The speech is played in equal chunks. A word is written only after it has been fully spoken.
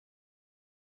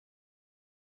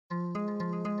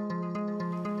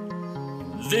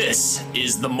This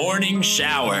is the Morning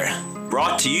Shower.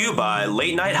 Brought to you by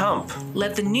Late Night Hump.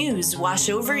 Let the news wash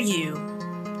over you.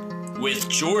 With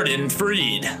Jordan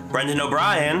Freed, Brendan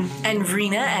O'Brien, and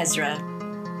Rena Ezra.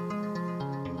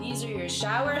 These are your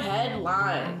shower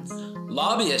headlines.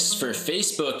 Lobbyists for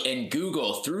Facebook and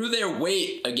Google threw their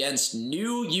weight against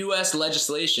new U.S.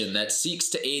 legislation that seeks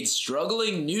to aid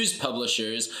struggling news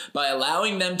publishers by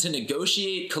allowing them to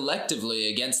negotiate collectively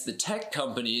against the tech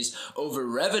companies over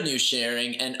revenue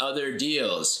sharing and other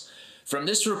deals. From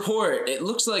this report, it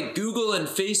looks like Google and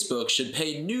Facebook should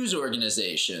pay news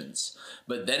organizations.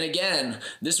 But then again,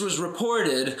 this was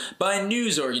reported by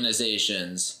news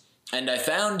organizations. And I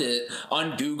found it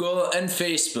on Google and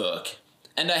Facebook.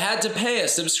 And I had to pay a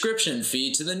subscription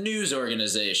fee to the news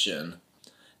organization.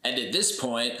 And at this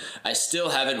point, I still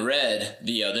haven't read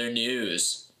the other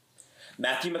news.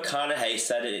 Matthew McConaughey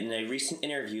said in a recent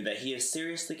interview that he is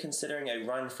seriously considering a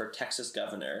run for Texas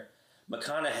governor.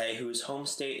 McConaughey, whose home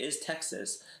state is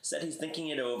Texas, said he's thinking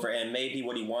it over and may be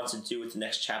what he wants to do with the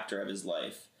next chapter of his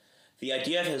life. The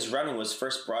idea of his running was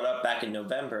first brought up back in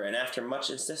November, and after much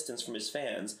insistence from his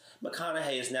fans,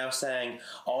 McConaughey is now saying,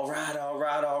 all right,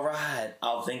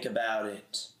 I'll think about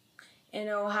it. An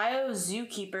Ohio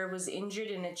zookeeper was injured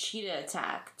in a cheetah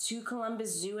attack. 2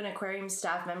 Columbus Zoo and Aquarium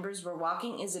staff members were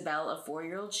walking Isabel, a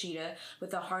 4-year-old cheetah,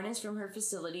 with a harness from her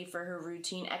facility for her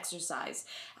routine exercise.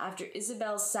 After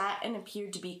Isabel sat and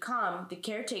appeared to be calm, the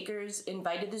caretakers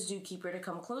invited the zookeeper to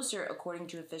come closer, according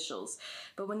to officials.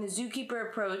 But when the zookeeper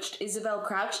approached, Isabel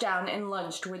crouched down and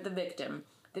lunged toward the victim.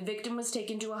 The victim was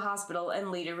taken to a hospital and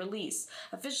later released.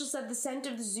 Officials said the scent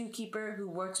of the zookeeper, who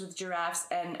works with giraffes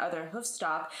and other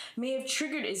hoofstock, may have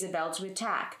triggered Isabel to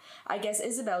attack. I guess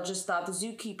Isabel just thought the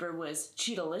zookeeper was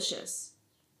cheetah-licious.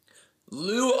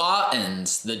 Lou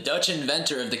Ottens, the Dutch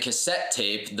inventor of the cassette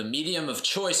tape, the medium of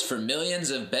choice for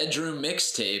millions of bedroom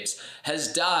mixtapes,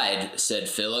 has died, said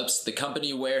Philips, the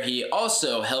company where he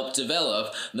also helped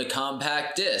develop the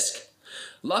compact disc.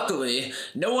 Luckily,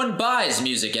 no one buys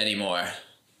music anymore.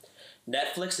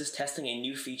 Netflix is testing a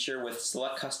new feature with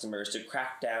select customers to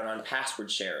crack down on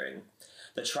password sharing.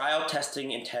 The trial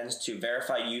testing intends to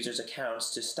verify users'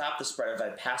 accounts to stop the spread of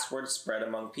a password spread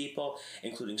among people,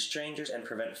 including strangers, and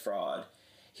prevent fraud.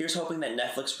 Here's hoping that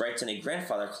Netflix writes in a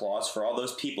grandfather clause for all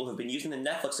those people who've been using the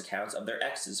Netflix accounts of their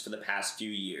exes for the past few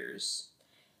years.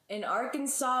 An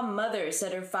Arkansas mother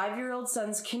said her 5-year-old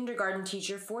son's kindergarten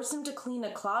teacher forced him to clean a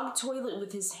clogged toilet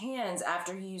with his hands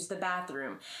after he used the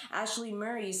bathroom. Ashley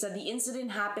Murray said the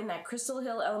incident happened at Crystal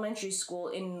Hill Elementary School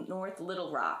in North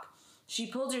Little Rock. She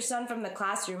pulled her son from the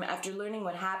classroom after learning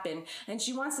what happened, and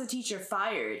she wants the teacher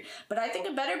fired. But I think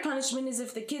a better punishment is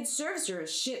if the kid serves her a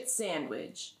shit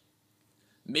sandwich.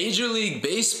 Major League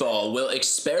Baseball will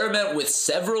experiment with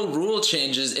several rule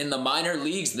changes in the minor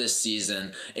leagues this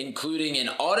season, including an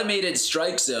automated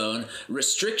strike zone,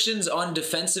 restrictions on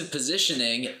defensive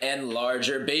positioning, and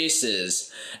larger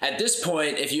bases. At this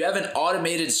point, if you have an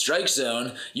automated strike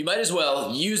zone, you might as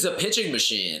well use a pitching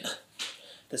machine.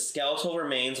 The skeletal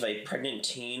remains of a pregnant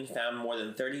teen found more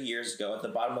than 30 years ago at the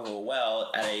bottom of a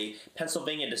well at a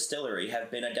Pennsylvania distillery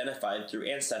have been identified through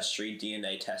Ancestry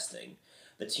DNA testing.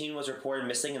 The teen was reported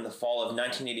missing in the fall of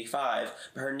 1985,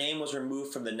 but her name was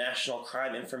removed from the National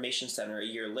Crime Information Center a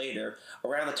year later,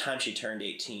 around the time she turned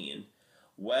 18.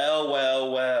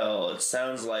 Well, it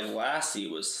sounds like Lassie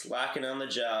was slacking on the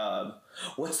job.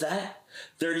 What's that?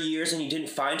 30 years and you didn't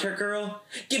find her, girl?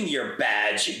 Give me your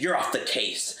badge. You're off the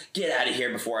case. Get out of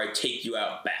here before I take you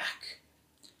out back.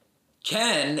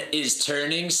 Ken is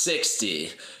turning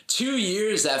 60, 2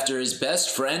 years after his best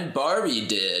friend Barbie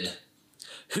did.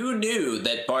 Who knew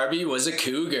that Barbie was a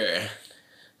cougar?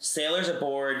 Sailors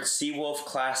aboard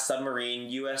Seawolf-class submarine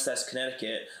USS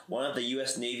Connecticut, one of the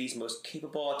U.S. Navy's most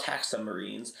capable attack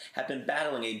submarines, have been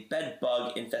battling a bed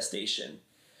bug infestation.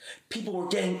 People were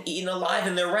getting eaten alive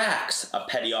in their racks, a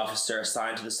petty officer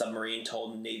assigned to the submarine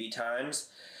told Navy Times.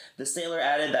 The sailor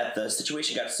added that the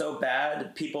situation got so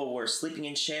bad, people were sleeping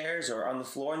in chairs or on the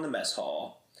floor in the mess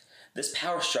hall. This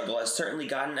power struggle has certainly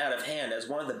gotten out of hand as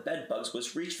one of the bedbugs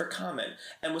was reached for comment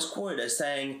and was quoted as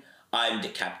saying, "I'm the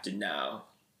captain now."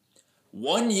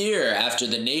 1 year after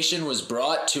the nation was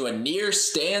brought to a near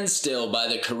standstill by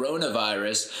the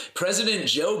coronavirus, President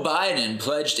Joe Biden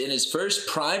pledged in his first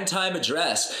primetime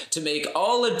address to make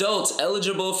all adults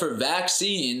eligible for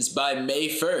vaccines by May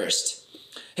 1st.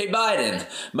 Hey Biden,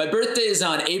 my birthday is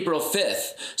on April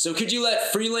 5th, so could you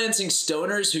let freelancing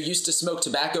stoners who used to smoke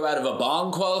tobacco out of a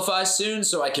bong qualify soon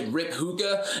so I can rip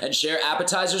hookah and share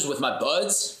appetizers with my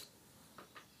buds?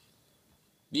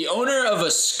 The owner of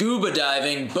a scuba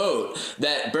diving boat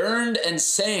that burned and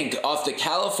sank off the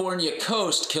California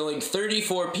coast, killing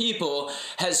 34 people,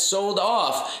 has sold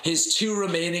off his 2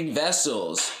 remaining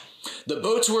vessels. The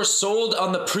boats were sold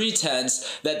on the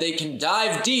pretense that they can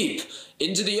dive deep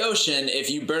into the ocean if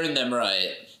you burn them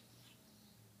right.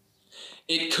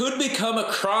 It could become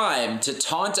a crime to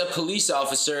taunt a police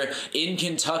officer in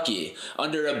Kentucky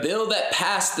under a bill that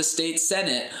passed the state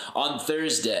Senate on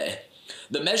Thursday.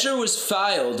 The measure was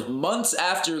filed months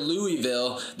after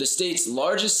Louisville, the state's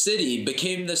largest city,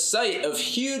 became the site of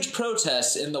huge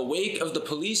protests in the wake of the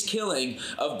police killing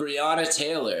of Breonna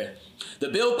Taylor. The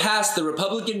bill passed the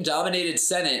Republican-dominated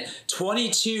Senate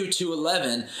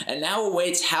 22-11 and now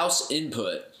awaits House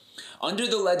input. Under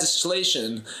the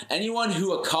legislation, anyone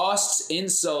who accosts,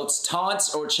 insults,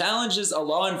 taunts, or challenges a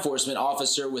law enforcement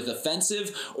officer with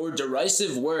offensive or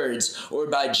derisive words or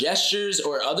by gestures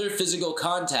or other physical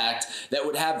contact that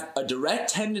would have a direct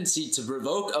tendency to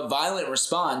provoke a violent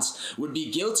response would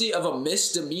be guilty of a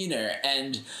misdemeanor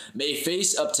and may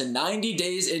face up to 90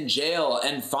 days in jail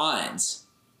and fines.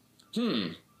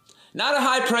 Not a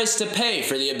high price to pay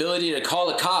for the ability to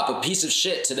call a cop a piece of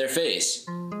shit to their face.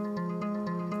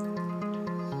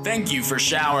 Thank you for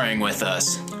showering with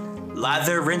us.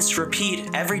 Lather, rinse, repeat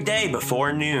every day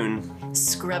before noon.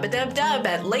 Scrub-a-dub-dub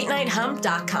at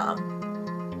latenighthump.com.